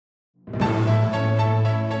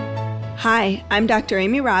Hi, I'm Dr.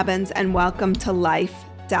 Amy Robbins, and welcome to Life,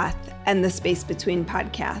 Death, and the Space Between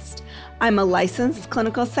podcast. I'm a licensed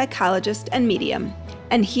clinical psychologist and medium,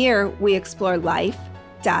 and here we explore life,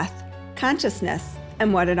 death, consciousness,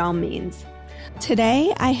 and what it all means.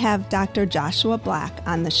 Today, I have Dr. Joshua Black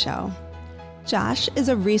on the show. Josh is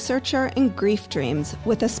a researcher in grief dreams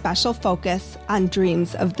with a special focus on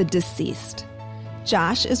dreams of the deceased.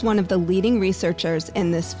 Josh is one of the leading researchers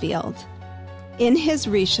in this field. In his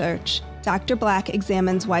research, Dr. Black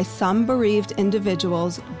examines why some bereaved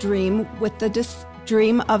individuals dream with the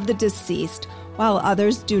dream of the deceased while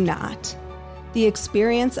others do not, the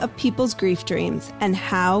experience of people's grief dreams, and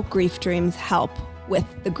how grief dreams help with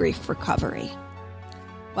the grief recovery.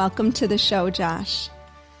 Welcome to the show, Josh.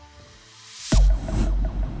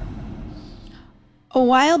 A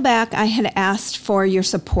while back, I had asked for your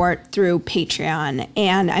support through Patreon,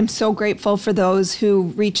 and I'm so grateful for those who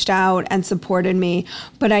reached out and supported me,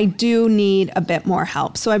 but I do need a bit more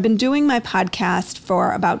help. So I've been doing my podcast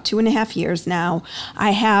for about 2.5 years now.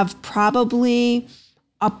 I have probably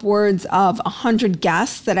upwards of 100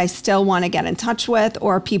 guests that I still want to get in touch with,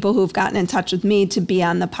 or people who've gotten in touch with me to be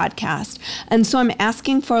on the podcast. And so I'm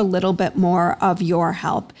asking for a little bit more of your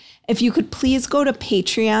help. If you could please go to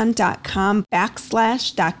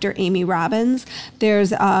patreon.com/Dr. Amy Robbins.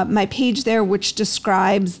 There's my page there, which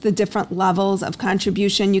describes the different levels of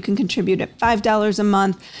contribution. You can contribute at $5 a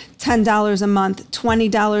month, $10 a month,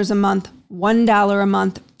 $20 a month, $1 a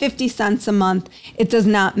month, 50 cents a month. It does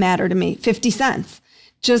not matter to me. 50 cents.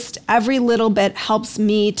 Just every little bit helps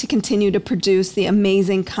me to continue to produce the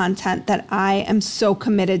amazing content that I am so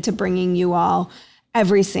committed to bringing you all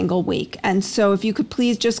every single week. And so if you could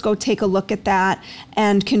please just go take a look at that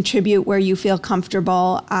and contribute where you feel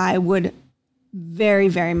comfortable, I would very,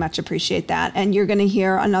 very much appreciate that. And you're going to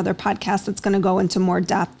hear another podcast that's going to go into more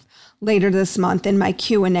depth later this month in my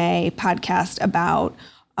Q&A podcast about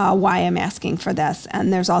why I'm asking for this.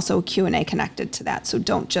 And there's also a Q&A connected to that. So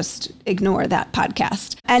don't just ignore that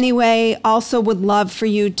podcast. Anyway, also would love for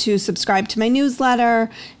you to subscribe to my newsletter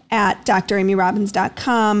at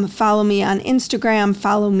dramyrobbins.com. Follow me on Instagram.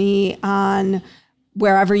 Follow me on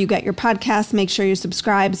wherever you get your podcasts. Make sure you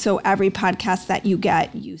subscribe so every podcast that you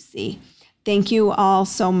get, you see. Thank you all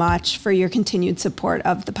so much for your continued support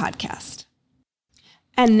of the podcast.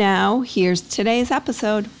 And now, here's today's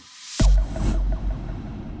episode.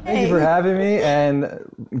 Thank you for having me and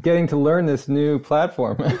getting to learn this new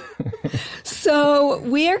platform. So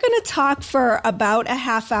we are going to talk for about a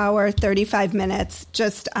half hour, 35 minutes,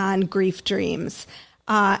 just on grief dreams.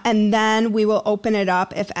 And then we will open it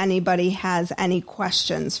up if anybody has any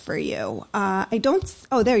questions for you.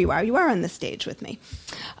 There you are. You are on the stage with me.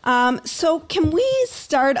 So can we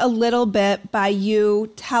start a little bit by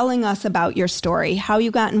you telling us about your story, how you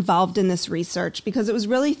got involved in this research, because it was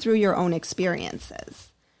really through your own experiences.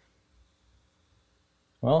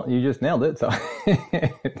 Well, you just nailed it. So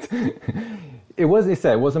it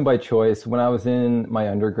wasn't by choice. When I was in my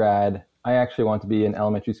undergrad, I actually wanted to be an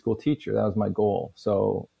elementary school teacher. That was my goal.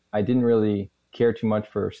 So I didn't really care too much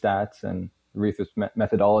for stats and research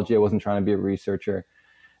methodology. I wasn't trying to be a researcher.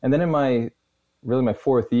 And then in my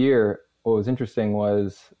fourth year, what was interesting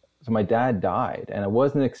was, so my dad died, and I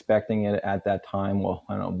wasn't expecting it at that time. Well,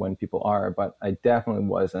 I don't know when people are, but I definitely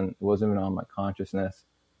wasn't. It wasn't even on my consciousness.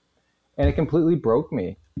 And it completely broke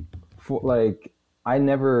me. That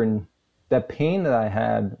pain that I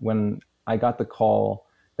had when I got the call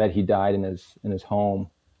that he died in his home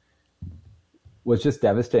was just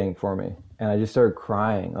devastating for me. And I just started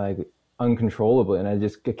crying like uncontrollably. And I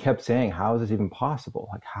just kept saying, how is this even possible?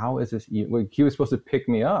 Like, how is this? He was supposed to pick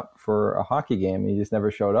me up for a hockey game, and he just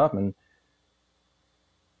never showed up. And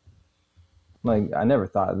like, I never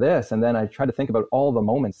thought of this. And then I tried to think about all the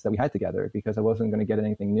moments that we had together because I wasn't going to get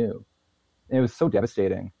anything new. And it was so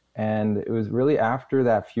devastating. And it was really after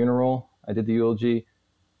that funeral, I did the eulogy.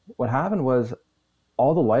 What happened was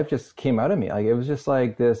all the life just came out of me. Like, it was just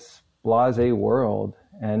like this blasé world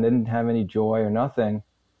and didn't have any joy or nothing.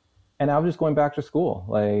 And I was just going back to school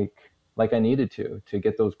like I needed to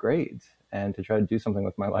get those grades and to try to do something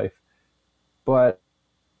with my life. But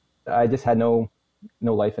I just had no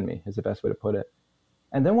life in me is the best way to put it.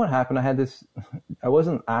 And then what happened, I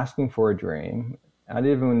wasn't asking for a dream. I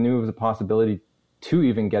didn't even knew it was a possibility to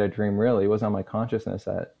even get a dream, really. It wasn't on my consciousness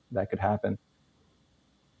that could happen.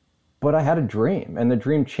 But I had a dream, and the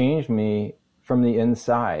dream changed me from the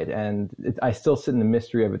inside. And I still sit in the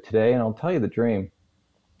mystery of it today, and I'll tell you the dream.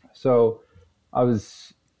 So I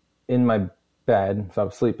was in my bed, so I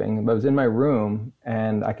was sleeping, but I was in my room,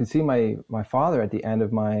 and I could see my father at the end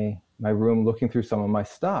of my room looking through some of my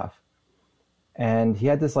stuff. And he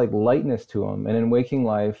had this like lightness to him. And in waking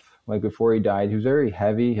life, like before he died, he was very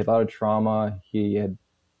heavy. He had a lot of trauma. He had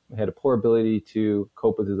a poor ability to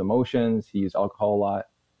cope with his emotions. He used alcohol a lot.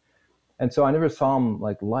 And so I never saw him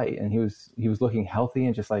like light, and he was looking healthy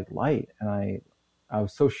and just like light. And I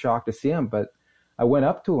was so shocked to see him, but I went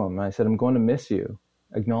up to him and I said, I'm going to miss you,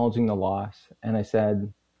 acknowledging the loss. And I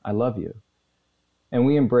said, I love you. And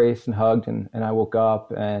we embraced and hugged, and I woke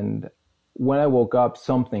up. And when I woke up,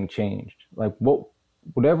 something changed. Like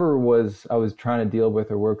whatever I was trying to deal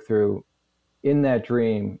with or work through in that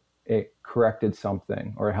dream, it corrected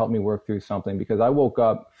something, or it helped me work through something, because I woke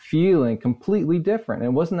up feeling completely different. And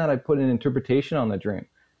it wasn't that I put an interpretation on the dream.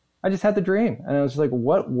 I just had the dream, and I was just like,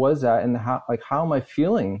 what was that? And how am I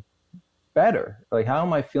feeling better? Like, how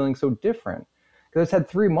am I feeling so different? Because I just had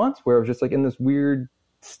 3 months where I was just like in this weird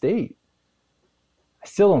state. I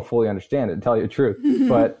still don't fully understand it, to tell you the truth,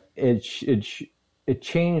 but it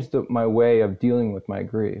changed my way of dealing with my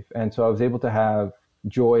grief. And so I was able to have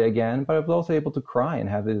joy again, but I was also able to cry and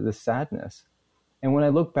have this sadness. And when I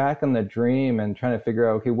look back on the dream and trying to figure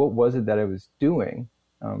out, okay, what was it that I was doing?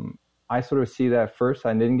 I sort of see that first,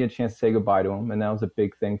 I didn't get a chance to say goodbye to him. And that was a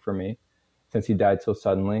big thing for me since he died so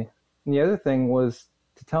suddenly. And the other thing was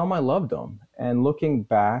to tell him I loved him. And looking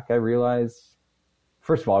back, I realized,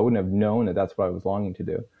 first of all, I wouldn't have known that that's what I was longing to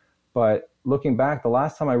do. But looking back, the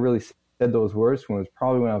last time I really said those words to him was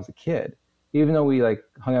probably when I was a kid. Even though we like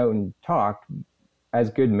hung out and talked, as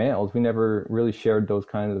good males, we never really shared those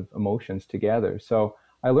kinds of emotions together. So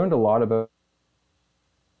I learned a lot about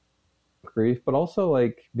grief, but also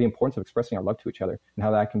like the importance of expressing our love to each other and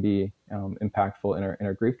how that can be impactful in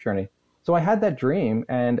our grief journey. So I had that dream,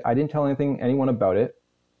 and I didn't tell anyone about it.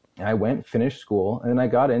 I went, finished school, and then I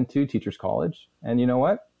got into teacher's college. And you know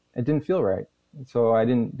what? It didn't feel right. So I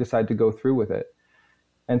didn't decide to go through with it.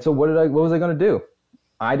 And so what was I going to do?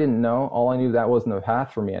 I didn't know. All I knew, that wasn't the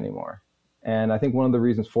path for me anymore. And I think one of the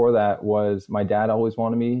reasons for that was my dad always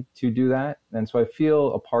wanted me to do that. And so I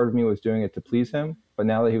feel a part of me was doing it to please him. But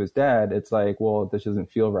now that he was dead, it's like, well, this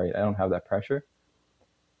doesn't feel right. I don't have that pressure.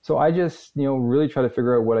 So I just, really try to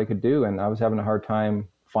figure out what I could do. And I was having a hard time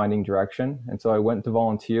finding direction. And so I went to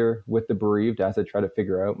volunteer with the bereaved as I tried to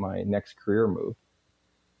figure out my next career move.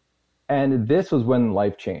 And this was when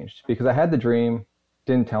life changed, because I had the dream,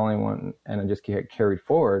 didn't tell anyone, and I just carried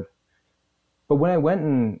forward. But when I went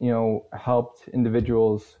and, helped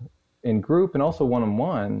individuals in group and also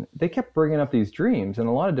one-on-one, they kept bringing up these dreams in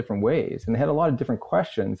a lot of different ways. And they had a lot of different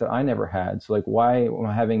questions that I never had. So like, why am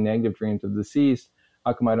I having negative dreams of the deceased?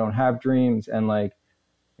 How come I don't have dreams? And like,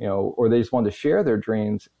 or they just wanted to share their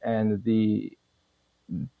dreams. And the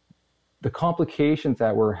complications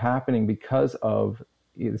that were happening because of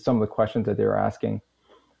some of the questions that they were asking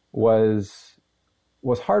was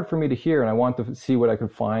hard for me to hear. And I wanted to see what I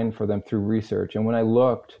could find for them through research. And when I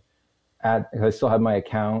looked at, I still had my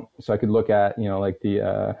account, so I could look at, like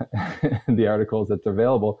the the articles that's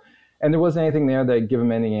available. And there wasn't anything there that gave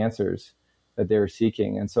them any answers that they were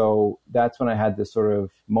seeking. And so that's when I had this sort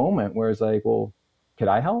of moment where it's like, well, could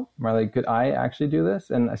I help? Or like, could I actually do this?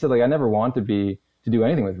 And I said, like, I never want to do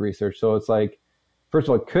anything with research. So it's like, first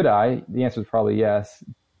of all, could I? The answer is probably yes.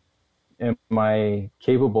 Am I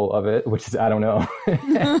capable of it? Which is, I don't know.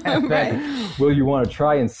 Right. Will you want to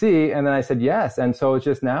try and see? And then I said yes. And so it's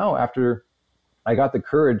just now, after I got the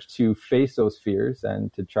courage to face those fears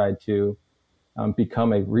and to try to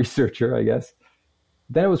become a researcher, I guess,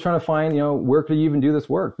 then it was trying to find, where could you even do this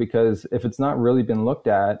work? Because if it's not really been looked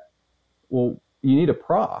at, well, you need a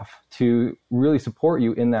prof to really support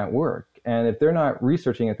you in that work. And if they're not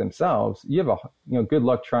researching it themselves, you have good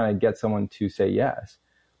luck trying to get someone to say yes.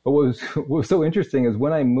 But what was so interesting is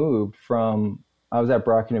when I moved I was at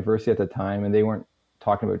Brock University at the time, and they weren't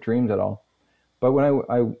talking about dreams at all. But when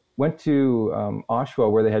I went to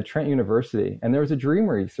Oshawa, where they had Trent University, and there was a dream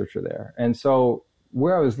researcher there. And so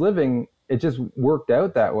where I was living, it just worked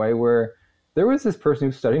out that way, where there was this person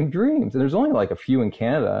who's studying dreams. And there's only like a few in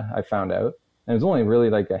Canada, I found out. And there's only really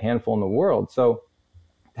like a handful in the world. So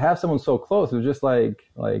to have someone so close, it was just like,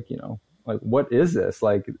 what is this?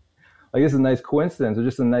 Like this is a nice coincidence, or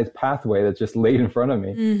just a nice pathway that's just laid in front of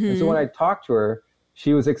me. Mm-hmm. And so when I talked to her,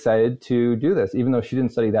 she was excited to do this. Even though she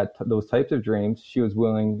didn't study those types of dreams, she was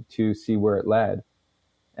willing to see where it led.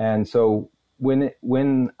 And so when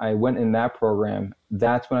I went in that program,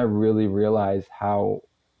 that's when I really realized how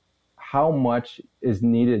much is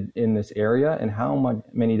needed in this area, and how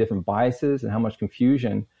many different biases and how much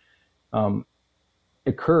confusion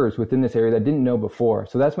occurs within this area that I didn't know before.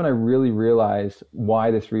 So that's when I really realized why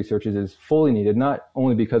this research is fully needed, not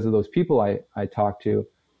only because of those people I talked to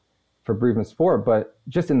for bereavement support, but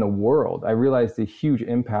just in the world. I realized the huge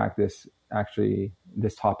impact this actually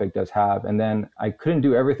this topic does have. And then I couldn't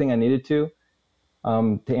do everything I needed to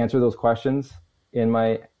answer those questions in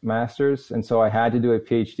my master's. And so I had to do a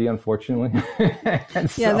PhD, unfortunately.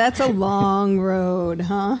 Yeah, that's a long road,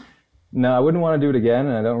 huh? No, I wouldn't want to do it again,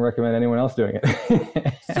 and I don't recommend anyone else doing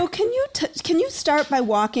it. So can you start by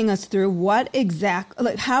walking us through what exactly,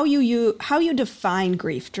 like how you define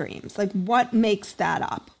grief dreams? Like what makes that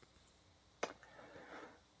up?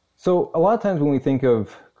 So a lot of times when we think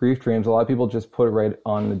of grief dreams, a lot of people just put it right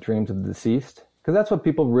on the dreams of the deceased, because that's what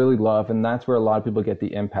people really love, and that's where a lot of people get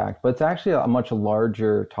the impact. But it's actually a much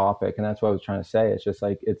larger topic, and that's what I was trying to say. It's just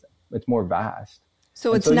like it's more vast.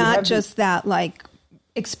 So it's not just that like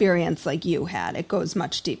experience like you had. It goes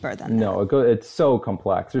much deeper than that. No, it's so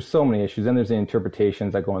complex. There's so many issues, and there's the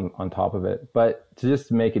interpretations that go on top of it. But to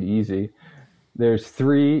just make it easy, there's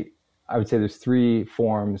three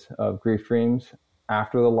forms of grief dreams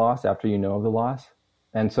after the loss, after you know of the loss.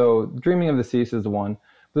 And so dreaming of the deceased is the one.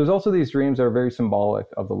 But there's also these dreams that are very symbolic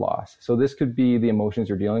of the loss. So this could be the emotions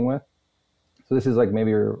you're dealing with. So this is like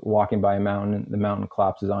maybe you're walking by a mountain and the mountain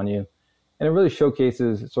collapses on you. And it really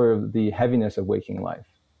showcases sort of the heaviness of waking life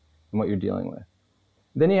and what you're dealing with.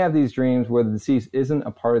 Then you have these dreams where the deceased isn't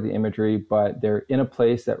a part of the imagery, but they're in a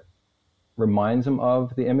place that reminds them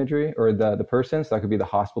of the imagery or the person. So that could be the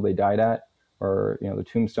hospital they died at, or the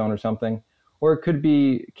tombstone or something. Or it could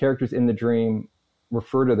be characters in the dream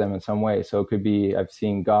refer to them in some way. So it could be I've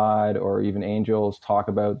seen God or even angels talk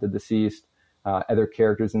about the deceased. Other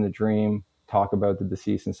characters in the dream talk about the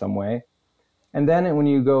deceased in some way. And then when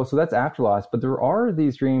you go, so that's after loss, but there are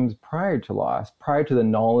these dreams prior to loss, prior to the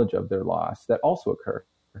knowledge of their loss that also occur.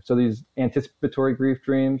 So these anticipatory grief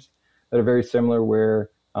dreams that are very similar,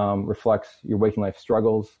 where reflects your waking life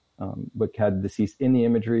struggles, but had deceased in the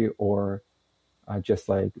imagery or just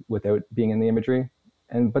like without being in the imagery.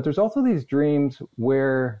 But there's also these dreams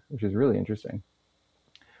which is really interesting,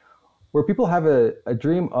 where people have a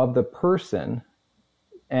dream of the person,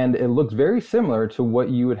 and it looks very similar to what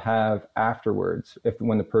you would have afterwards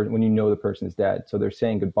when you know the person is dead. So they're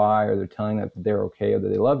saying goodbye, or they're telling that they're okay, or that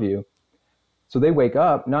they love you. So they wake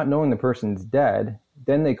up not knowing the person's dead.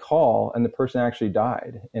 Then they call, and the person actually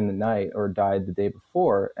died in the night or died the day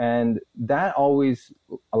before. And that always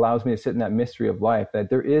allows me to sit in that mystery of life, that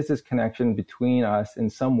there is this connection between us in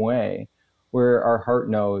some way, where our heart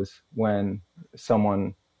knows when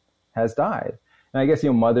someone has died. And I guess,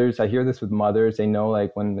 mothers, I hear this with mothers, they know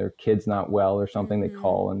like when their kid's not well or something, they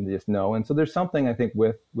call and they just know. And so there's something I think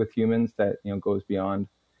with humans that, goes beyond,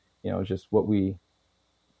 just what we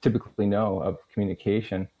typically know of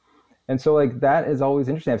communication. And so like that is always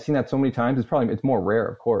interesting. I've seen that so many times. It's more rare,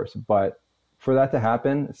 of course, but for that to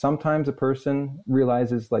happen, sometimes a person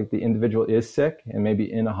realizes like the individual is sick and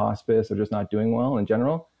maybe in a hospice or just not doing well in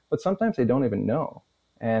general, but sometimes they don't even know,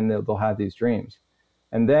 and they'll have these dreams.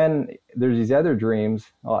 And then there's these other dreams.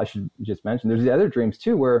 I should just mention, there's these other dreams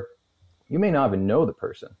too, where you may not even know the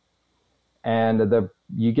person. And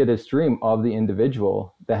you get this dream of the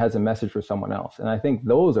individual that has a message for someone else. And I think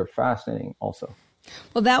those are fascinating also.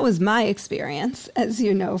 Well, that was my experience, as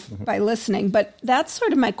you know, by listening. But that's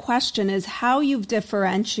sort of my question, is how you've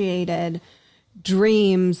differentiated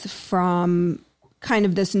dreams from kind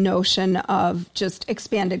of this notion of just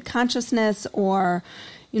expanded consciousness, or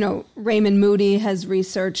Raymond Moody has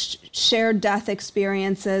researched shared death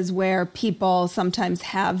experiences where people sometimes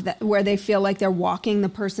have that, where they feel like they're walking the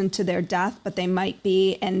person to their death, but they might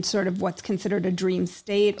be in sort of what's considered a dream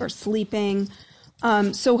state or sleeping.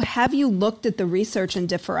 So have you looked at the research and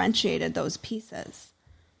differentiated those pieces?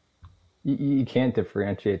 You can't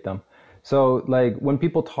differentiate them. So like when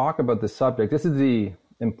people talk about the subject, this is the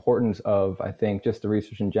importance of, I think, just the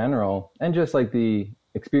research in general, and just like the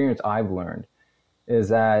experience I've learned, is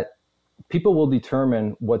that people will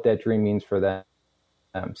determine what that dream means for them.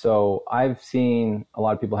 So I've seen a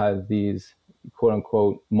lot of people have these quote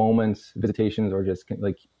unquote moments, visitations, or just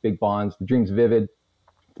like big bonds. The dream's vivid,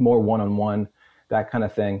 more one-on-one, that kind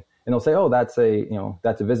of thing. And they'll say, oh, that's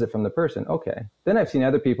a visit from the person. Okay. Then I've seen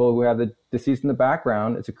other people who have the deceased in the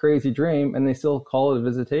background. It's a crazy dream, and they still call it a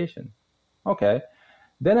visitation. Okay.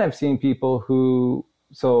 Then I've seen people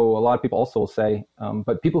so a lot of people also will say,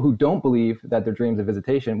 but people who don't believe that their dream's a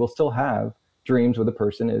visitation will still have dreams where the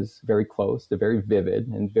person is very close, they're very vivid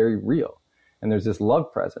and very real, and there's this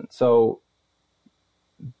love present. So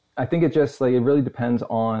I think it just like, it really depends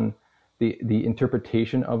on the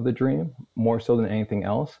interpretation of the dream more so than anything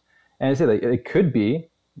else. And I say like, it could be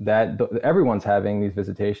that everyone's having these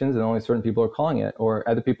visitations and only certain people are calling it, or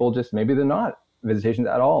other people just, maybe they're not visitations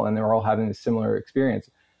at all and they're all having a similar experience.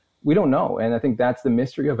 We don't know. And I think that's the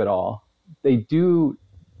mystery of it all. They do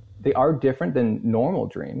they are different than normal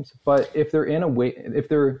dreams. But if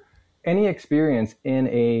they're any experience in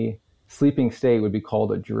a sleeping state would be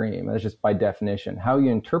called a dream. That's just by definition. How you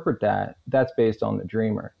interpret that, that's based on the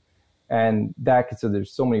dreamer. And so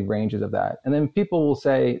there's so many ranges of that. And then people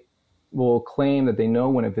will claim that they know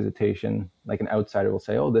when a visitation, like an outsider will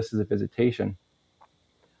say, oh, this is a visitation.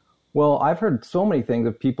 Well, I've heard so many things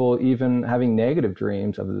of people even having negative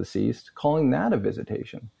dreams of the deceased, calling that a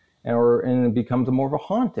visitation, and it becomes more of a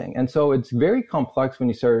haunting. And so it's very complex when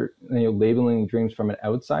you start labeling dreams from an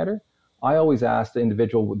outsider. I always ask the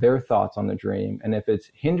individual their thoughts on the dream, and if it's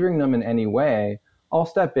hindering them in any way, I'll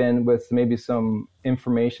step in with maybe some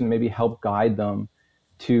information, maybe help guide them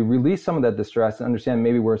to release some of that distress and understand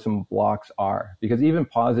maybe where some blocks are. Because even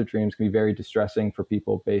positive dreams can be very distressing for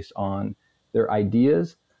people based on their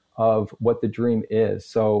ideas of what the dream is.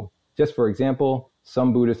 So just for example,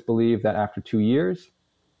 some Buddhists believe that after 2 years,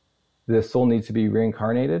 the soul needs to be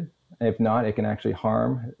reincarnated. And if not, it can actually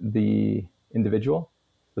harm the individual,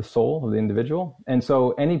 the soul of the individual. And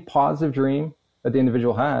so any positive dream that the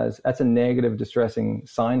individual has, that's a negative, distressing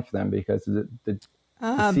sign for them because the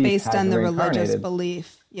based on the religious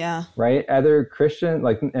belief. Yeah. Right. Other Christian,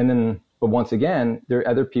 but once again, there are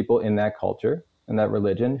other people in that culture and that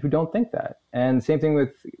religion who don't think that. And same thing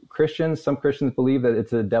with Christians. Some Christians believe that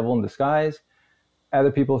it's a devil in disguise.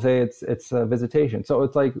 Other people say it's a visitation. So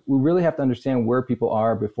it's like we really have to understand where people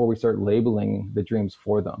are before we start labeling the dreams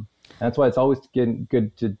for them. And that's why it's always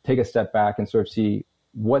good to take a step back and sort of see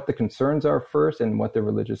what the concerns are first and what the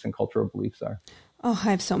religious and cultural beliefs are. Oh,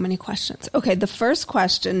 I have so many questions. Okay, the first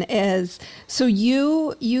question is, so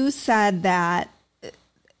you said that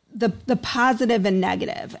the positive and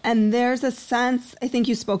negative, and there's a sense, I think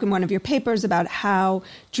you spoke in one of your papers about how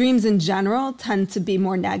dreams in general tend to be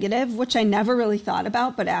more negative, which I never really thought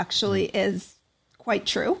about, but actually is quite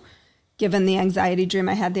true, given the anxiety dream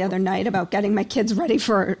I had the other night about getting my kids ready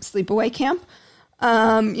for sleepaway camp.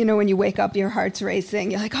 When you wake up, your heart's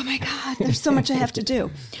racing. You're like, oh my God, there's so much I have to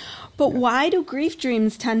do. But why do grief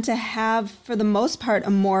dreams tend to have, for the most part, a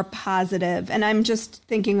more positive, and I'm just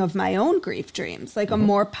thinking of my own grief dreams, like a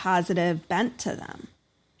more positive bent to them?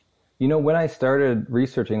 When I started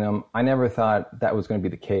researching them, I never thought that was going to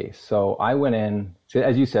be the case. So I went in,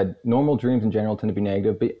 as you said, normal dreams in general tend to be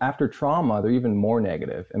negative, but after trauma, they're even more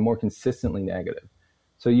negative and more consistently negative.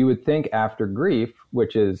 So you would think after grief,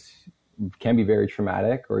 which can be very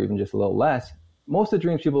traumatic or even just a little less, most of the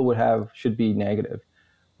dreams people would have should be negative.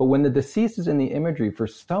 But when the deceased is in the imagery, for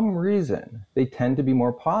some reason, they tend to be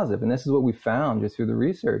more positive. And this is what we found just through the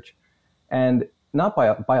research, and not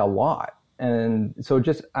by a lot. And so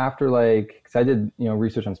just after because I did,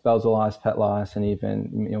 research on spousal loss, pet loss, and even,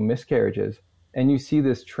 miscarriages, and you see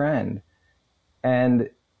this trend. And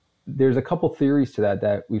there's a couple theories to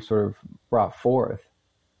that we've sort of brought forth.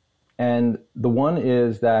 And the one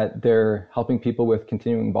is that they're helping people with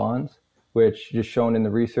continuing bonds, which just shown in the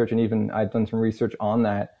research, and even I've done some research on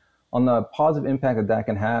that, on the positive impact that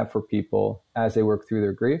can have for people as they work through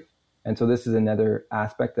their grief. And so this is another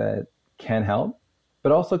aspect that can help,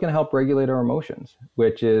 but also can help regulate our emotions,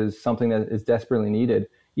 which is something that is desperately needed,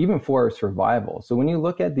 even for our survival. So when you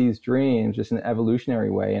look at these dreams, just in an evolutionary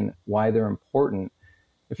way and why they're important,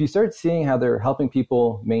 if you start seeing how they're helping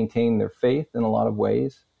people maintain their faith in a lot of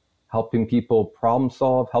ways, helping people problem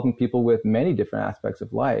solve, helping people with many different aspects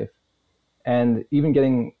of life, and even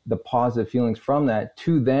getting the positive feelings from that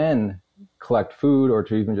to then collect food or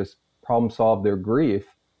to even just problem solve their grief.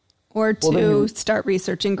 Or to start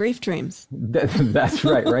researching grief dreams. That's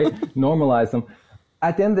right? Normalize them.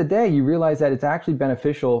 At the end of the day, you realize that it's actually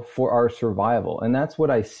beneficial for our survival. And that's what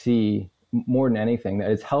I see more than anything, that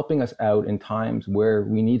it's helping us out in times where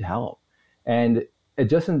we need help. And it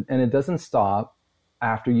doesn't stop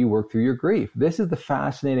after you work through your grief. This is the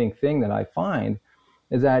fascinating thing that I find,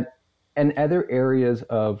 is that in other areas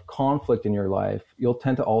of conflict in your life, you'll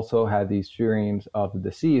tend to also have these dreams of the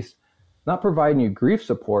deceased, not providing you grief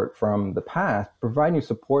support from the past, providing you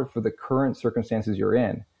support for the current circumstances you're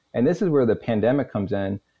in. And this is where the pandemic comes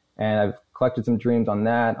in. And I've collected some dreams on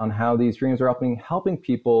that, on how these dreams are helping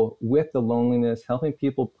people with the loneliness, helping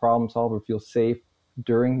people problem solve or feel safe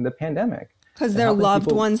during the pandemic. Because their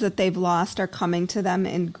loved ones that they've lost are coming to them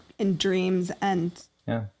in dreams and...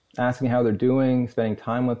 Yeah. Asking how they're doing, spending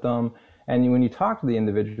time with them. And when you talk to the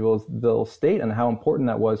individuals, they'll state on how important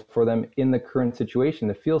that was for them in the current situation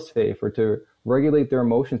to feel safe or to regulate their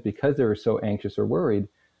emotions because they were so anxious or worried.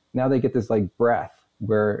 Now they get this breath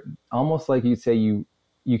where almost like you'd say you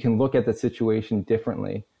can look at the situation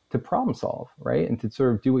differently to problem solve, right? And to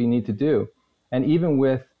sort of do what you need to do. And even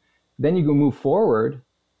then you go move forward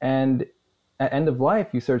and at end of life,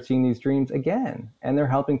 you start seeing these dreams again, and they're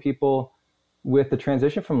helping people with the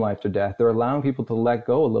transition from life to death. They're allowing people to let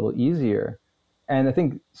go a little easier. And I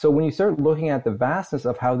think, so when you start looking at the vastness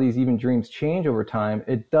of how these even dreams change over time,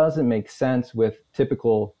 it doesn't make sense with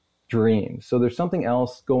typical dreams. So there's something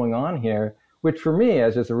else going on here, which for me,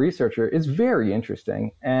 as just a researcher, is very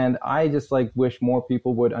interesting. And I just like wish more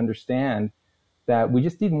people would understand that we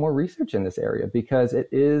just need more research in this area, because it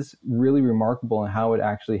is really remarkable in how it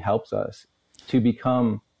actually helps us to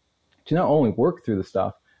not only work through the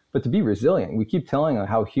stuff, but to be resilient. We keep telling them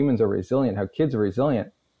how humans are resilient, how kids are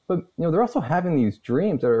resilient, but they're also having these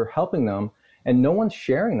dreams that are helping them, and no one's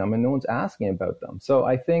sharing them and no one's asking about them. So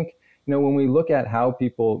I think, when we look at how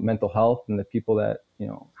people, mental health and the people that,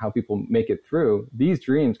 how people make it through, these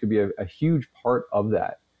dreams could be a huge part of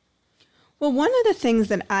that. Well, one of the things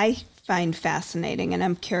that I find fascinating, and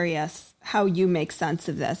I'm curious how you make sense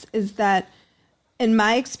of this, is that in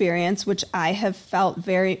my experience, which I have felt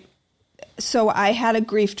so I had a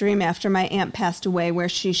grief dream after my aunt passed away where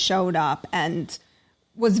she showed up and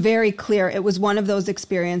was very clear. It was one of those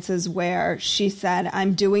experiences where she said,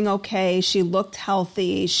 I'm doing okay. She looked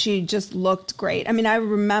healthy. She just looked great. I mean, I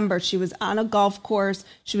remember she was on a golf course.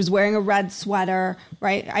 She was wearing a red sweater,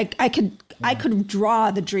 right? I could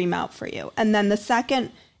draw the dream out for you. And then the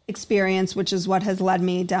second experience, which is what has led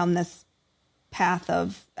me down this path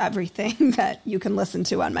of everything that you can listen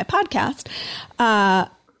to on my podcast,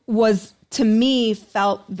 was, to me,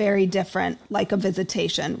 felt very different, like a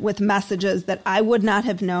visitation with messages that I would not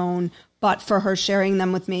have known, but for her sharing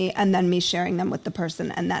them with me and then me sharing them with the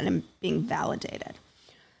person and then being validated.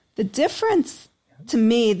 The difference to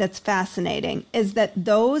me that's fascinating is that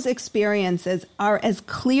those experiences are as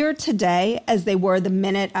clear today as they were the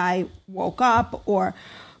minute I woke up,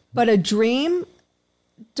 but a dream,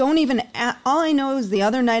 all I know is the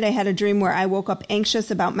other night I had a dream where I woke up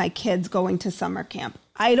anxious about my kids going to summer camp.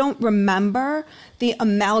 I don't remember the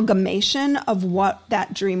amalgamation of what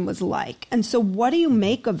that dream was like. And so what do you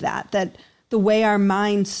make of that the way our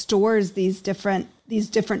mind stores these different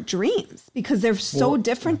dreams, because they're so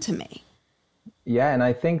different to me? Yeah. And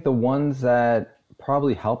I think the ones that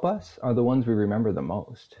probably help us are the ones we remember the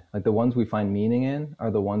most. Like the ones we find meaning in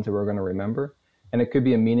are the ones that we're going to remember. And it could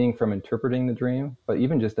be a meaning from interpreting the dream, but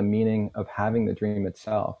even just a meaning of having the dream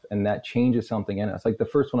itself. And that changes something in us. Like the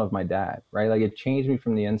first one of my dad, right? Like it changed me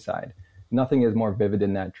from the inside. Nothing is more vivid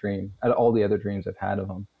in that dream at all the other dreams I've had of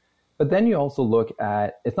him. But then you also look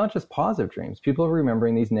at, it's not just positive dreams. People are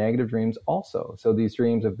remembering these negative dreams also. So these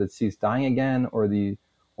dreams of the deceased dying again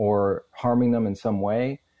or harming them in some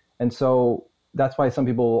way. And so that's why some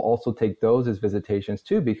people will also take those as visitations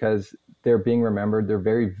too, because they're being remembered. They're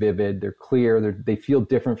very vivid. They're clear. They feel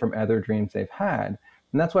different from other dreams they've had.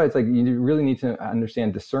 And that's why it's like you really need to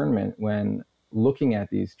understand discernment when looking at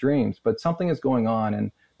these dreams. But something is going on.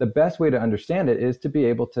 And the best way to understand it is to be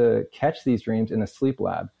able to catch these dreams in a sleep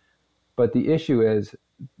lab. But the issue is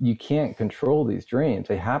you can't control these dreams.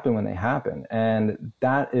 They happen when they happen. And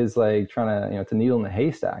that is like trying to, it's a needle in a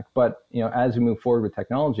haystack. But, as we move forward with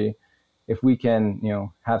technology, if we can,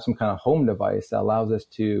 have some kind of home device that allows us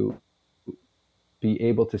to be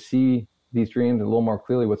able to see these dreams a little more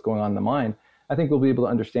clearly, what's going on in the mind, I think we'll be able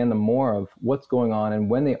to understand them more of what's going on. And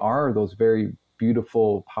when they are those very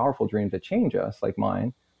beautiful, powerful dreams that change us, like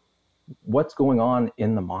mine, what's going on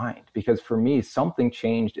in the mind? Because for me, something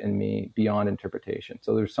changed in me beyond interpretation.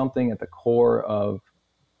 So there's something at the core of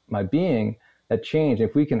my being that changed.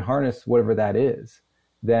 If we can harness whatever that is,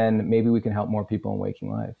 then maybe we can help more people in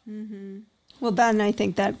waking life. Mm-hmm. Well, then I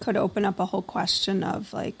think that could open up a whole question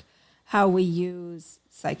of like how we use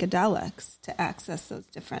psychedelics to access those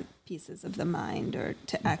different pieces of the mind, or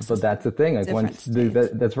to access. But that's the thing. Like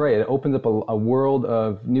that's right. It opens up a world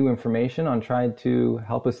of new information on trying to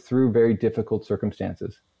help us through very difficult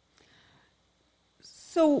circumstances.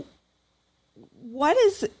 So,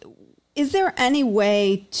 is there any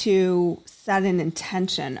way to set an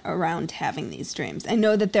intention around having these dreams? I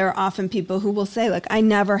know that there are often people who will say, like, I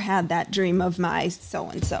never had that dream of my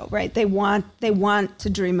so-and-so, right? They want to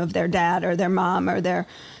dream of their dad or their mom or their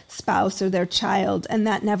spouse or their child, and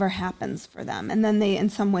that never happens for them. And then they in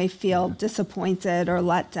some way feel disappointed or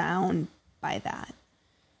let down by that.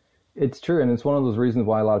 It's true. And it's one of those reasons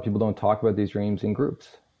why a lot of people don't talk about these dreams in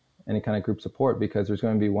groups, any kind of group support, because there's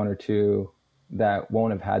going to be one or two that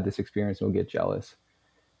won't have had this experience and will get jealous.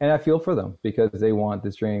 And I feel for them because they want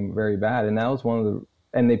this dream very bad. And that was one of the,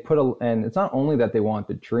 and it's not only that they want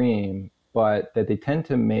the dream, but that they tend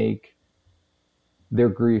to make their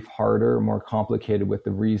grief harder, more complicated with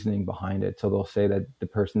the reasoning behind it. So they'll say that the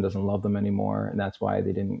person doesn't love them anymore, and that's why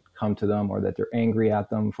they didn't come to them, or that they're angry at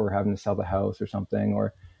them for having to sell the house or something,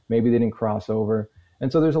 or maybe they didn't cross over.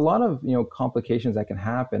 And so there's a lot of, complications that can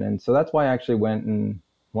happen. And so that's why I actually went, and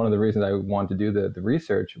one of the reasons I wanted to do the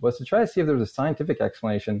research was to try to see if there was a scientific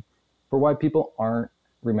explanation for why people aren't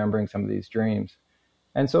remembering some of these dreams.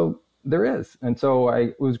 And so there is. And so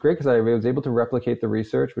it was great because I was able to replicate the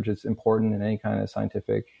research, which is important in any kind of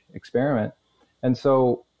scientific experiment. And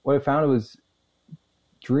so what I found was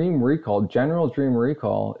dream recall, general dream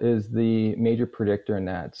recall, is the major predictor in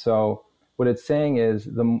that. So what it's saying is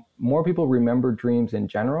the more people remember dreams in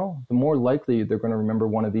general, the more likely they're going to remember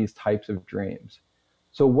one of these types of dreams.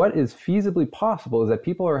 So what is feasibly possible is that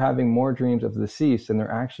people are having more dreams of the deceased than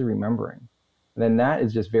they're actually remembering. And then that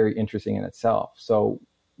is just very interesting in itself. So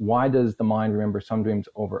why does the mind remember some dreams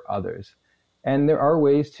over others? And there are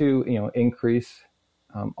ways to, increase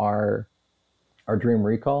our dream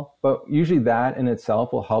recall, but usually that in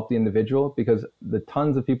itself will help the individual, because the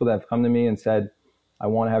tons of people that have come to me and said, I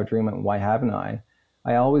want to have a dream, and why haven't I?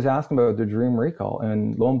 I always ask them about their dream recall.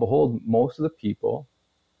 And lo and behold, most of the people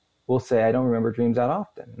will say, I don't remember dreams that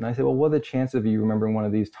often. And I say, well, what are the chances of you remembering one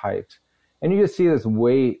of these types? And you just see this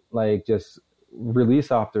weight, just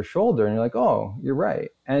release off their shoulder. And you're like, oh, you're right.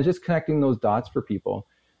 And it's just connecting those dots for people.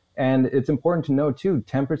 And it's important to know too,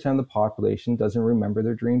 10% of the population doesn't remember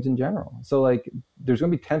their dreams in general. So there's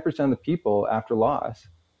going to be 10% of the people after loss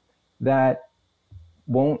that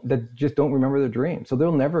just don't remember their dreams. So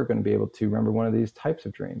they're never going to be able to remember one of these types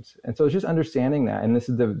of dreams. And so it's just understanding that. And this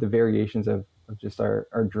is the variations of just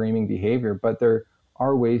our dreaming behavior, but there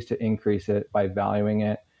are ways to increase it by valuing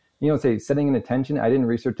it. Say setting an intention. I didn't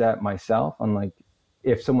research that myself. Unlike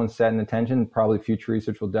if someone set an intention, probably future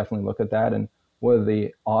research will definitely look at that and what are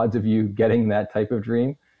the odds of you getting that type of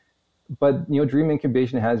dream. But, dream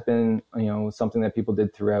incubation has been, something that people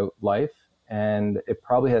did throughout life, and it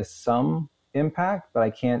probably has some impact, but I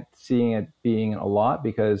can't see it being a lot,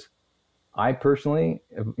 because I personally,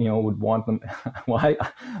 would want them.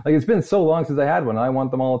 It's been so long since I had one. I want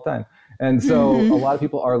them all the time. And so a lot of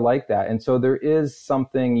people are like that. And so there is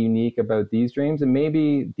something unique about these dreams, and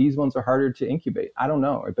maybe these ones are harder to incubate. I don't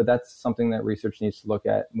know, but that's something that research needs to look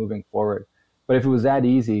at moving forward. But if it was that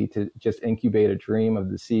easy to just incubate a dream of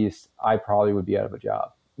the deceased, I probably would be out of a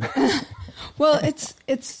job. Well, it's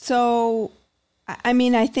so,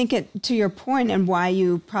 I think to your point, and why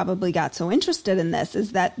you probably got so interested in this,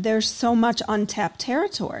 is that there's so much untapped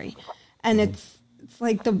territory, and it's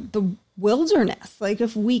like the wilderness.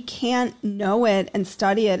 If we can't know it and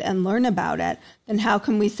study it and learn about it, then how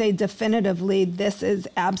can we say definitively this is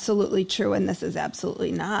absolutely true and this is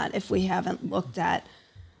absolutely not, if we haven't looked at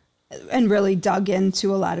and really dug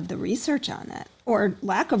into a lot of the research on it, or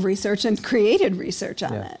lack of research and created research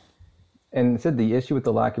on it. And said the issue with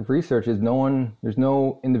the lack of research is there's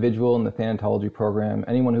no individual in the thanatology program,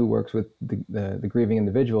 anyone who works with the grieving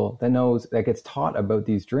individual that gets taught about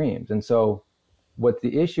these dreams. And so what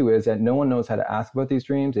the issue is that no one knows how to ask about these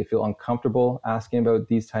dreams. They feel uncomfortable asking about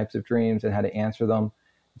these types of dreams and how to answer them.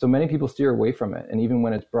 So many people steer away from it. And even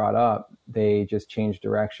when it's brought up, they just change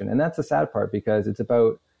direction. And that's the sad part, because it's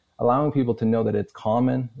about allowing people to know that it's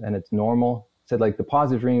common and it's normal. Said the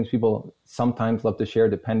positive dreams people sometimes love to share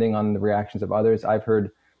depending on the reactions of others. I've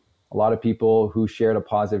heard a lot of people who shared a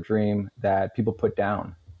positive dream that people put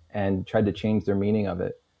down and tried to change their meaning of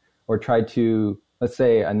it, or tried to, let's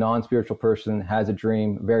say a non-spiritual person has a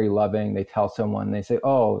dream, very loving. They tell someone, they say,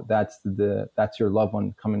 oh, that's your loved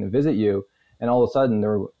one coming to visit you. And all of a sudden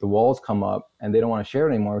the walls come up and they don't want to share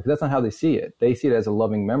it anymore, because that's not how they see it. They see it as a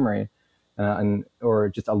loving memory. Or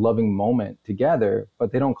just a loving moment together,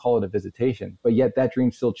 but they don't call it a visitation. But yet that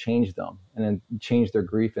dream still changed them, and then changed their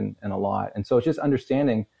grief and a lot. And so it's just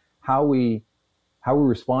understanding how we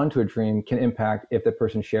respond to a dream can impact if the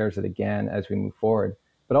person shares it again as we move forward.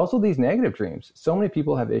 But also these negative dreams. So many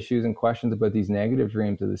people have issues and questions about these negative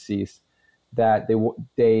dreams of the deceased that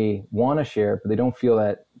they want to share, but they don't feel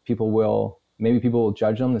that people will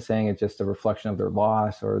judge them, saying it's just a reflection of their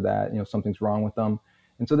loss, or that something's wrong with them.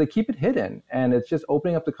 And so they keep it hidden. And it's just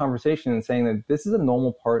opening up the conversation and saying that this is a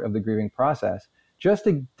normal part of the grieving process, just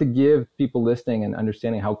to give people listening and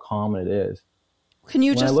understanding how common it is. Can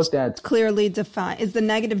you clearly define, is the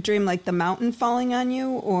negative dream like the mountain falling on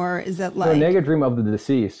you, or is it like... The negative dream of the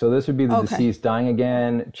deceased. So this would be the deceased dying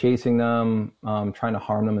again, chasing them, trying to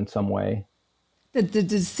harm them in some way. The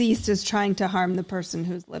deceased is trying to harm the person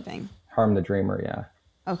who's living. Harm the dreamer, yeah.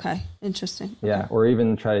 Okay, interesting. Yeah, or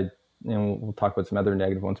even try to, we'll talk about some other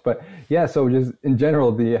negative ones. But yeah, so just in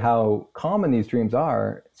general, how common these dreams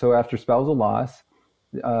are. So after spousal loss,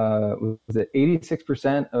 was it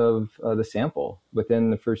 86% of the sample within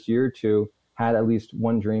the first year or two had at least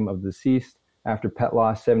one dream of the deceased. After pet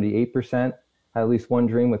loss, 78%. had at least one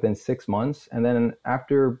dream within 6 months. And then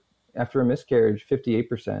after a miscarriage,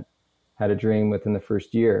 58% had a dream within the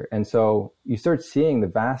first year. And so you start seeing the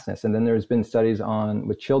vastness. And then there's been studies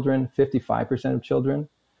with children, 55% of children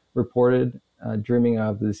reported dreaming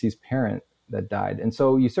of the deceased parent that died. And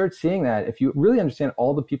so you start seeing that if you really understand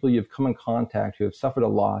all the people you've come in contact who have suffered a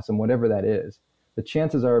loss and whatever that is, the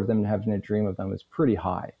chances are of them having a dream of them is pretty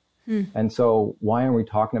high. And so why aren't we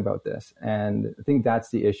talking about this? And I think that's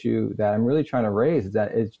the issue that I'm really trying to raise, is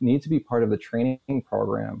that it needs to be part of the training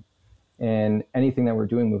program and anything that we're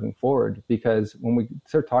doing moving forward. Because when we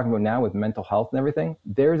start talking about now with mental health and everything,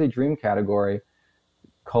 there's a dream category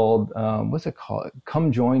called, what's it called?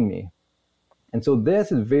 Come Join Me. And so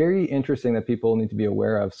this is very interesting that people need to be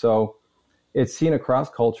aware of. So it's seen across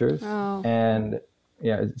cultures and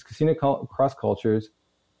it's seen across cultures,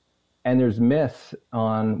 and there's myths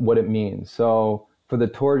on what it means. So for the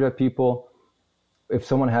Torja people, if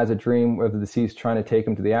someone has a dream of the deceased trying to take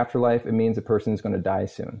them to the afterlife, it means the person is going to die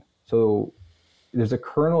soon. So there's a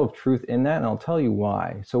kernel of truth in that, and I'll tell you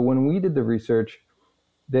why. So when we did the research,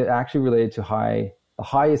 that actually related to the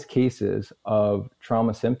highest cases of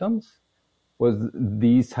trauma symptoms was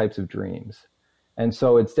these types of dreams. And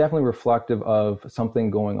so it's definitely reflective of something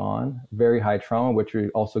going on, very high trauma, which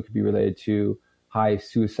also could be related to high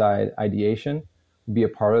suicide ideation, be a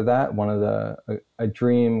part of that. A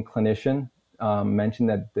dream clinician mentioned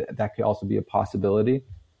that could also be a possibility.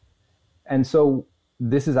 And so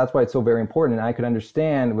that's why it's so very important. And I could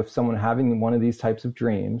understand with someone having one of these types of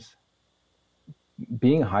dreams,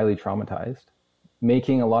 being highly traumatized,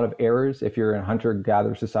 making a lot of errors if you're in a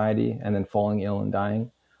hunter-gatherer society, and then falling ill and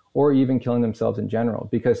dying, or even killing themselves in general.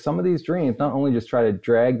 Because some of these dreams not only just try to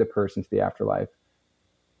drag the person to the afterlife,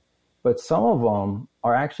 but some of them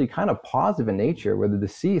are actually kind of positive in nature, where the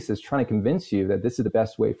deceased is trying to convince you that this is the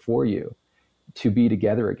best way for you to be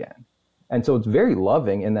together again. And so it's very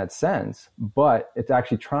loving in that sense, but it's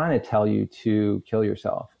actually trying to tell you to kill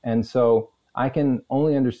yourself. And so I can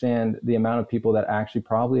only understand the amount of people that actually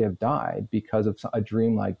probably have died because of a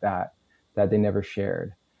dream like that they never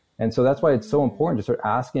shared. And so that's why it's so important to start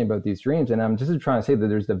asking about these dreams. And I'm just trying to say that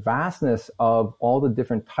there's the vastness of all the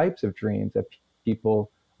different types of dreams that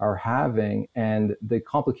people are having, and the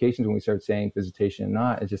complications when we start saying visitation and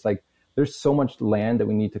not. It's just like there's so much land that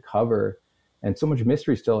we need to cover, and so much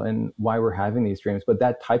mystery still in why we're having these dreams. But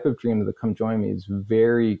that type of dream, the Come Join Me, is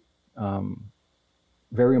very,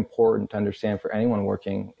 very important to understand for anyone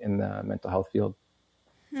working in the mental health field.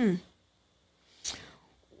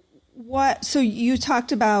 So you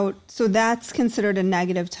talked about, so that's considered a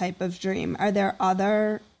negative type of dream. Are there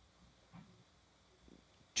other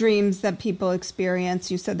dreams that people experience?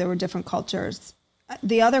 You said there were different cultures.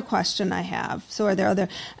 The other question I have, so are there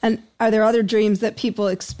other dreams that people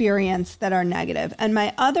experience that are negative? And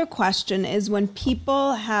my other question is, when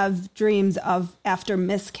people have dreams of after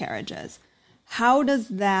miscarriages, how does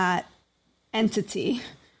that entity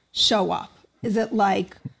show up? Is it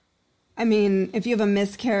like, I mean, if you have a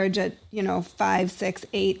miscarriage at, 5, 6,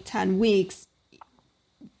 8, 10 weeks,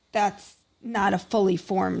 that's not a fully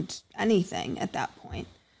formed anything at that point.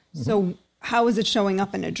 So how is it showing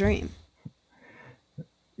up in a dream?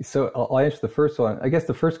 So I'll answer the first one. I guess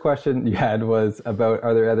the first question you had was about,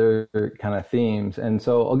 are there other kind of themes? And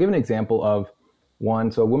so I'll give an example of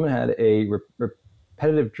one. So a woman had a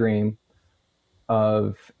repetitive dream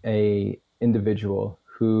of a individual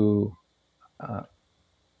who, I'm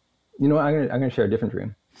going to share a different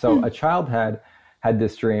dream. So a child had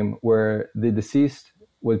this dream where the deceased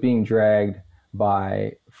was being dragged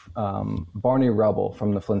by Barney Rubble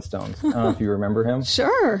from the Flintstones. I don't know if you remember him.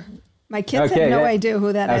 Sure. My kids have no idea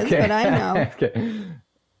who that is, but I know.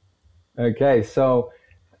 Okay. So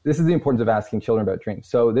this is the importance of asking children about dreams.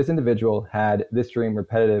 So this individual had this dream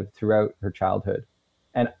repetitive throughout her childhood.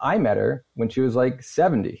 And I met her when she was like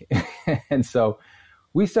 70. And so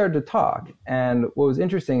we started to talk. And what was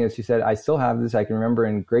interesting is she said, I still have this. I can remember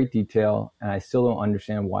in great detail, and I still don't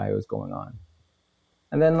understand why it was going on.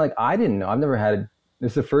 And then I didn't know. I've never had,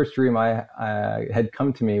 this is the first dream I had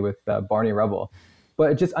come to me with Barney Rubble.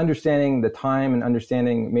 But just understanding the time and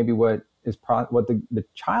understanding maybe what the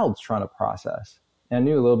child's trying to process. And I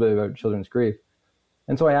knew a little bit about children's grief.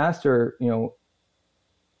 And so I asked her,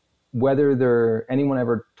 whether anyone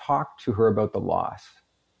ever talked to her about the loss,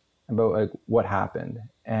 about what happened.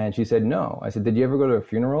 And she said, no. I said, did you ever go to a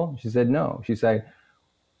funeral? She said, no. She said,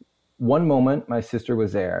 one moment my sister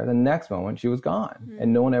was there. The next moment she was gone.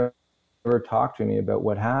 And no one ever talked to me about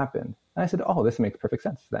what happened. And I said, oh, this makes perfect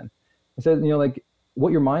sense then. I said,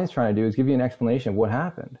 what your mind's trying to do is give you an explanation of what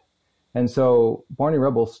happened. And so Barney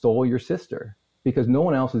Rubble stole your sister because no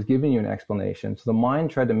one else was giving you an explanation. So the mind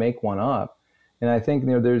tried to make one up. And I think,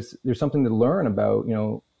 there's something to learn about,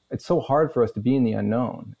 it's so hard for us to be in the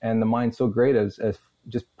unknown, and the mind's so great as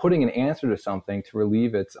just putting an answer to something to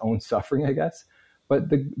relieve its own suffering, I guess. But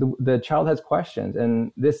the child has questions,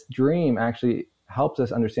 and this dream actually helps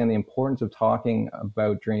us understand the importance of talking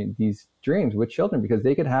about these dreams with children, because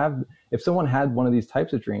they could have, if someone had one of these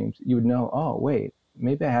types of dreams, you would know, oh, wait,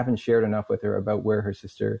 maybe I haven't shared enough with her about what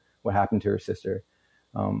happened to her sister,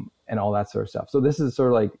 and all that sort of stuff. So this is sort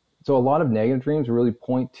of like, so a lot of negative dreams really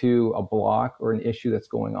point to a block or an issue that's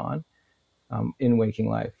going on in waking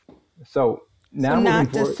life. So now,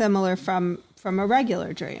 not dissimilar from a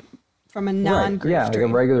regular dream, from a non-grief dream.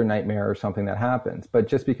 Like a regular nightmare or something that happens. But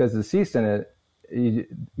just because it's deceased in it,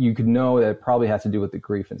 you could know that it probably has to do with the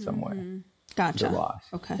grief in some way. Gotcha. The loss.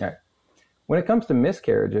 Okay. Yeah. When it comes to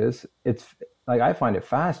miscarriages, it's like, I find it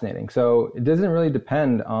fascinating. So it doesn't really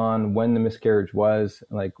depend on when the miscarriage was,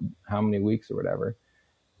 like how many weeks or whatever.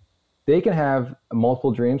 They can have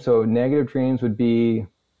multiple dreams. So negative dreams would be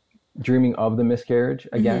dreaming of the miscarriage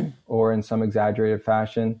again, or in some exaggerated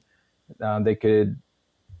fashion. They could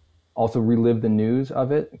also relive the news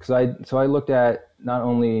of it. So I looked at not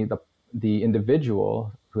only the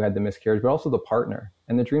individual who had the miscarriage, but also the partner.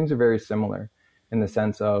 And the dreams are very similar in the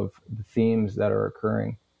sense of the themes that are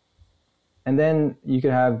occurring. And then you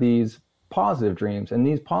could have these positive dreams. And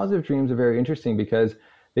these positive dreams are very interesting because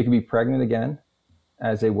they could be pregnant again,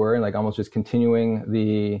 as they were, and like almost just continuing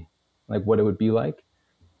what it would be like.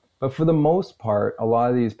 But for the most part, a lot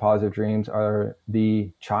of these positive dreams are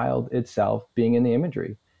the child itself being in the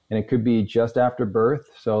imagery. And it could be just after birth.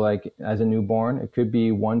 So like as a newborn, it could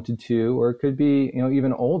be 1 to 2, or it could be,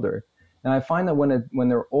 even older. And I find that when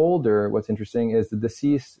they're older, what's interesting is the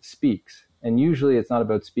deceased speaks. And usually it's not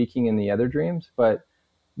about speaking in the other dreams, but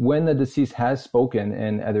when the deceased has spoken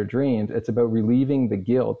in other dreams, it's about relieving the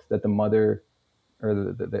guilt that the mother or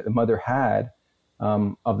the mother had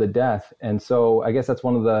of the death. And so I guess that's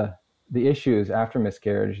one of the issues after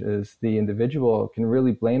miscarriage is the individual can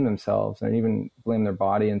really blame themselves and even blame their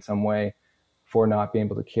body in some way for not being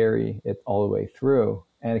able to carry it all the way through.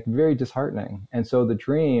 And it can be very disheartening. And so the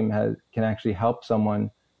dream can actually help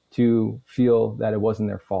someone to feel that it wasn't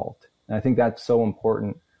their fault. And I think that's so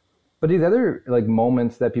important. But these other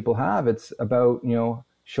moments that people have, it's about,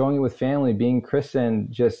 showing it with family, being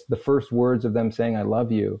christened, just the first words of them saying, I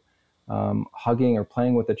love you, hugging or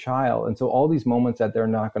playing with the child. And so all these moments that they're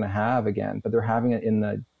not going to have again, but they're having it in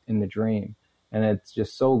the dream. And it's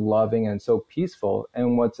just so loving and so peaceful.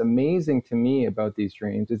 And what's amazing to me about these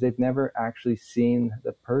dreams is they've never actually seen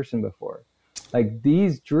the person before. Like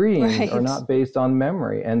these dreams are not based on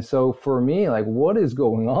memory. And so for me, what is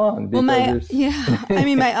going on? Because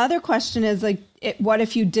my other question is what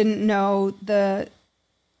if you didn't know the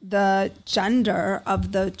gender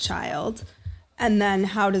of the child, and then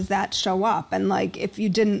how does that show up? And if you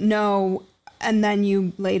didn't know and then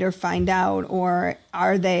you later find out, or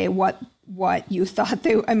are they what you thought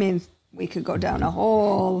they, we could go down a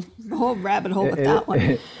whole rabbit hole with that one.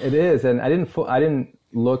 It is. And I didn't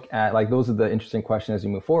look at those are the interesting questions as you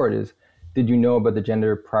move forward is, did you know about the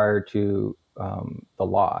gender prior to the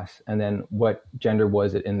loss? And then what gender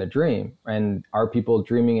was it in the dream? And are people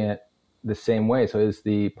dreaming it the same way? So is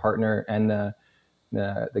the partner and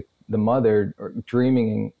the mother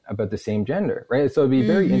dreaming about the same gender, right? So it'd be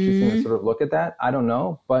very interesting to sort of look at that. I don't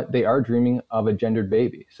know, but they are dreaming of a gendered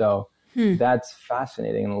baby. So that's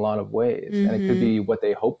fascinating in a lot of ways. And it could be what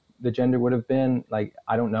they hope the gender would have been.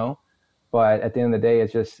 I don't know. But at the end of the day,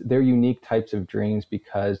 it's just they're unique types of dreams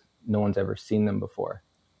because no one's ever seen them before.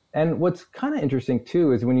 And what's kind of interesting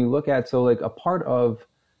too is when you look at, a part of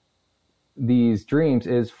these dreams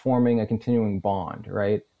is forming a continuing bond,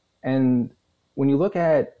 right? And when you look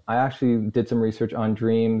at, I actually did some research on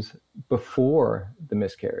dreams before the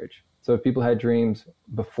miscarriage. So if people had dreams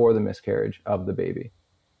before the miscarriage of the baby,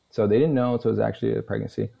 so they didn't know, so it was actually a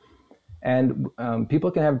pregnancy. And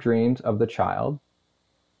people can have dreams of the child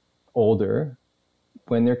older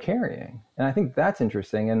when they're carrying. And I think that's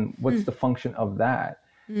interesting. And what's the function of that?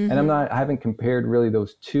 And I haven't compared really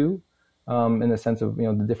those two in the sense of,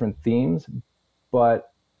 the different themes.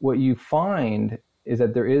 But what you find is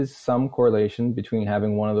that there is some correlation between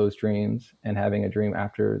having one of those dreams and having a dream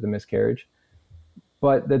after the miscarriage,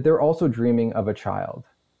 but that they're also dreaming of a child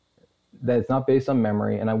that it's not based on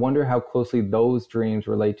memory. And I wonder how closely those dreams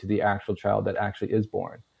relate to the actual child that actually is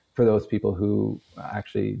born for those people who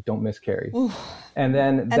actually don't miscarry. Ooh. And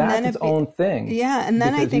then that's its own thing. Yeah. And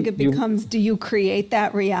then I think it becomes, do you create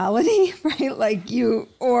that reality, right?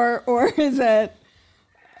 Or is it?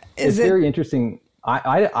 It's very interesting.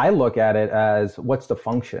 I look at it as what's the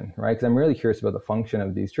function, right? Because I'm really curious about the function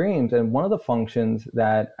of these dreams. And one of the functions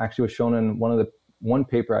that actually was shown in one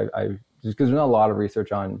paper, I just because there's not a lot of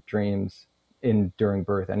research on dreams during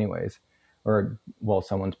birth anyways, or while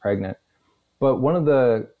someone's pregnant. But one of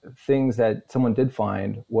the things that someone did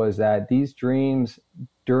find was that these dreams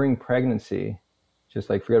during pregnancy,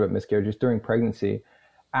 just like forget about miscarriage, just during pregnancy,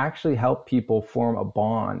 actually help people form a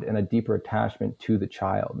bond and a deeper attachment to the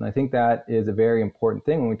child. And I think that is a very important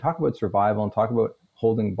thing when we talk about survival and talk about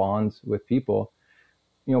holding bonds with people.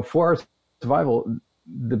 For our survival,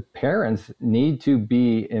 the parents need to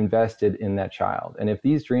be invested in that child. And if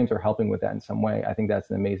these dreams are helping with that in some way, I think that's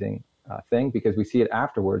an amazing thing, because we see it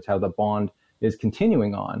afterwards, how the bond is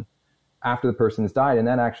continuing on after the person has died. And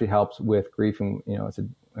that actually helps with grief. And,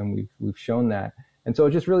 and we've shown that. And so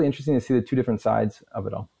it's just really interesting to see the two different sides of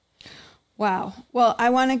it all. Wow. Well,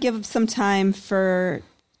 I want to give some time for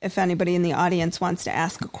if anybody in the audience wants to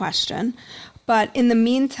ask a question. But in the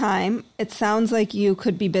meantime, it sounds like you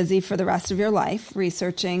could be busy for the rest of your life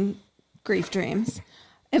researching grief dreams.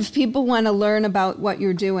 If people want to learn about what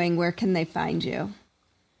you're doing, where can they find you?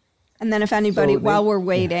 And then if anybody, while we're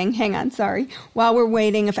waiting, while we're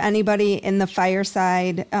waiting, if anybody in the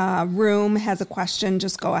fireside room has a question,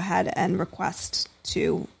 just go ahead and request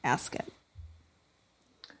to ask it.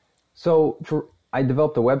 So I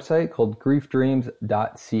developed a website called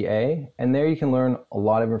griefdreams.ca, and there you can learn a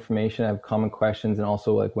lot of information. I have common questions and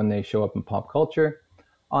also like when they show up in pop culture.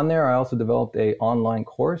 On there, I also developed a online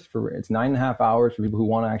course it's 9.5 hours for people who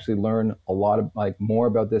want to actually learn a lot of more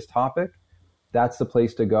about this topic. That's the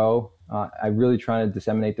place to go. I really try to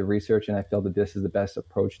disseminate the research, and I feel that this is the best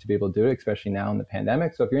approach to be able to do it, especially now in the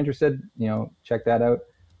pandemic. So if you're interested, check that out.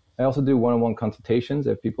 I also do one-on-one consultations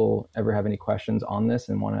if people ever have any questions on this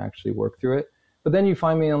and want to actually work through it. But then you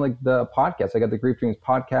find me on the podcast. I got the Grief Dreams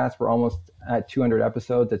podcast. We're almost at 200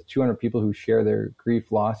 episodes. That's 200 people who share their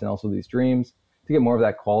grief, loss, and also these dreams to get more of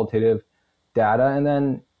that qualitative data. And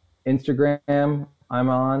then Instagram, I'm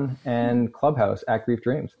on, and Clubhouse at Grief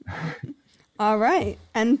Dreams. All right.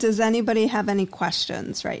 And does anybody have any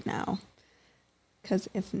questions right now? Because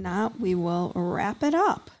if not, we will wrap it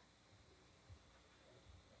up.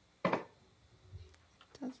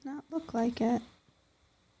 Does not look like it.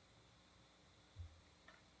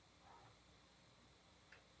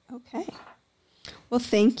 Okay. Well,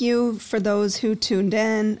 thank you for those who tuned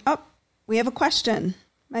in. Oh, we have a question.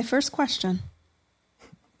 My first question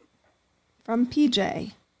from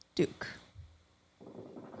PJ Duke.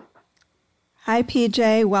 Hi,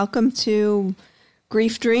 PJ. Welcome to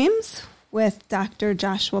Grief Dreams with Dr.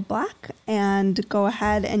 Joshua Black. And go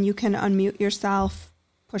ahead and you can unmute yourself,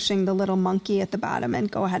 pushing the little monkey at the bottom,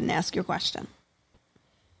 and go ahead and ask your question.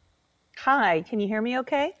 Hi, can you hear me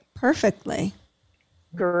okay? Perfectly.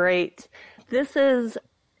 Great. This is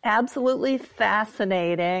absolutely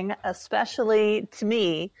fascinating, especially to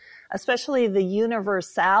me, especially the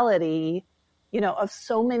universality of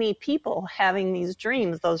so many people having these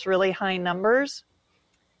dreams, those really high numbers,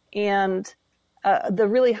 and the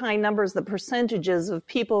really high numbers, the percentages of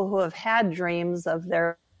people who have had dreams of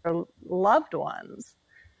their loved ones,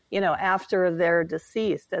 after they're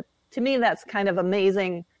deceased. To me, that's kind of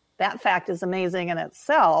amazing. That fact is amazing in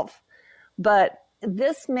itself, but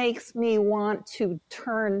this makes me want to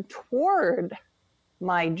turn toward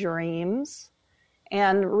my dreams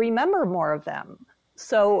and remember more of them.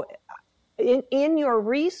 So in your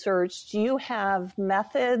research, do you have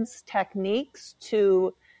methods, techniques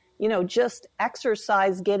to, just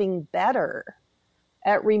exercise getting better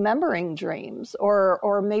at remembering dreams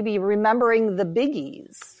or maybe remembering the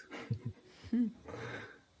biggies?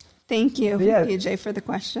 Thank you, PJ, for the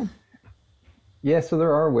question. Yeah, so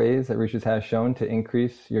there are ways that research has shown to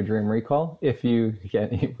increase your dream recall if you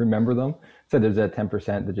can remember them. So there's that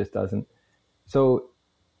 10% that just doesn't. So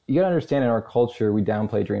you got to understand, in our culture, we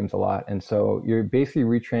downplay dreams a lot. And so you're basically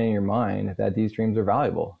retraining your mind that these dreams are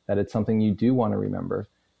valuable, that it's something you do want to remember.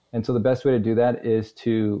 And so the best way to do that is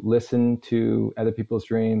to listen to other people's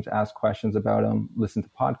dreams, ask questions about them, listen to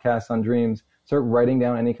podcasts on dreams, start writing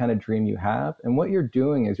down any kind of dream you have. And what you're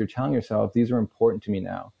doing is you're telling yourself, these are important to me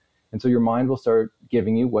now. And so your mind will start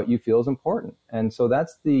giving you what you feel is important. And so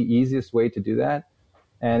that's the easiest way to do that.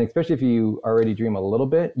 And especially if you already dream a little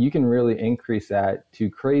bit, you can really increase that to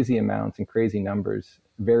crazy amounts and crazy numbers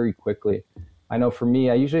very quickly. I know for me,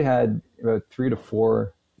 I usually had about 3 to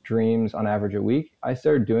 4 dreams on average a week. I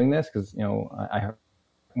started doing this because,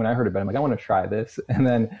 when I heard about it, I'm like, I want to try this. And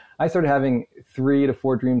then I started having 3 to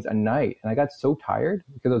 4 dreams a night. And I got so tired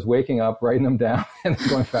because I was waking up, writing them down, and then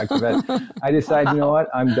going back to bed. I decided, You know what?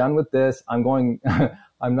 I'm done with this. I'm going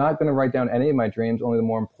I'm not going to write down any of my dreams, only the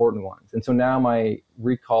more important ones. And so now my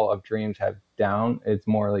recall of dreams it's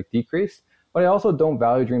more like decreased. But I also don't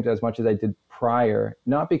value dreams as much as I did prior,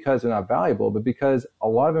 not because they're not valuable, but because a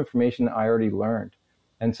lot of information I already learned.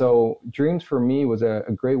 And so dreams for me was a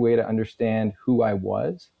great way to understand who I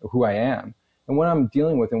was, or who I am, and what I'm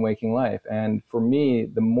dealing with in waking life. And for me,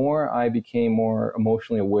 the more I became more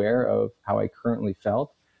emotionally aware of how I currently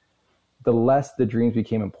felt, the less the dreams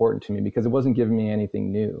became important to me, because it wasn't giving me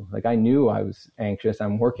anything new. Like, I knew I was anxious,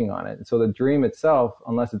 I'm working on it. And so the dream itself,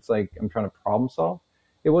 unless it's like I'm trying to problem solve,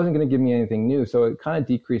 it wasn't going to give me anything new. So it kind of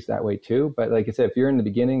decreased that way too. But like I said, if you're in the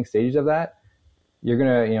beginning stages of that, you're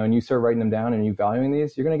going to, and you start writing them down and you valuing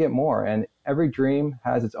these, you're going to get more. And every dream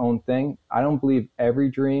has its own thing. I don't believe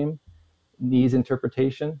every dream needs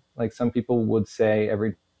interpretation. Like some people would say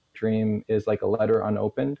every dream is like a letter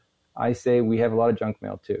unopened. I say we have a lot of junk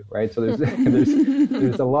mail too, right? So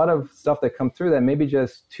there's a lot of stuff that comes through that maybe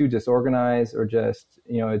just too disorganized, or just,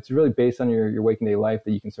 it's really based on your waking day life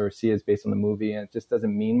that you can sort of see as based on the movie, and it just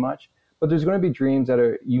doesn't mean much. But there's going to be dreams that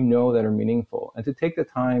are, that are meaningful, and to take the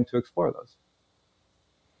time to explore those.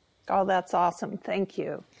 Oh, that's awesome. Thank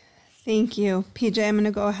you. Thank you. PJ, I'm going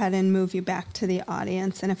to go ahead and move you back to the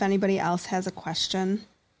audience. And if anybody else has a question.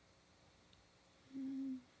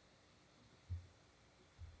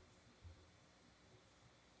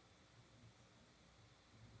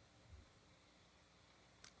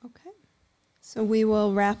 Okay. So we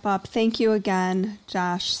will wrap up. Thank you again,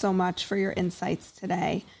 Josh, so much for your insights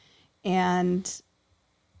today. And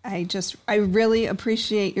I really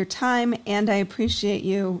appreciate your time, and I appreciate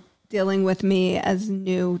you dealing with me as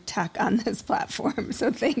new tech on this platform. So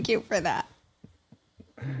thank you for that.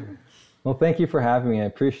 Well, thank you for having me. I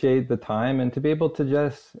appreciate the time, and to be able to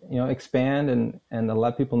just, expand and to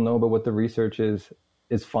let people know about what the research is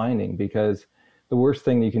finding, because the worst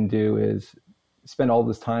thing you can do is spend all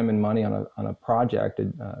this time and money on a project,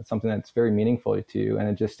 something that's very meaningful to you, and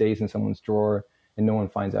it just stays in someone's drawer and no one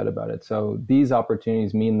finds out about it. So these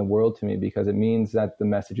opportunities mean the world to me, because it means that the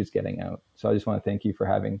message is getting out. So I just want to thank you for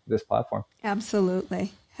having this platform.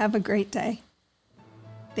 Absolutely. Have a great day.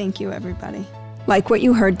 Thank you, everybody. Like what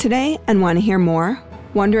you heard today and want to hear more?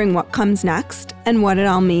 Wondering what comes next and what it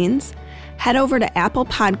all means? Head over to Apple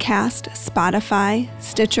Podcast, Spotify,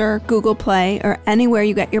 Stitcher, Google Play, or anywhere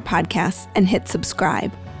you get your podcasts and hit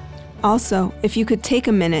subscribe. Also, if you could take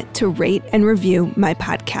a minute to rate and review my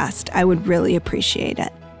podcast, I would really appreciate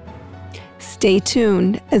it. Stay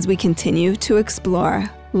tuned as we continue to explore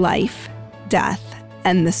life, death,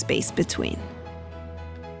 and the space between.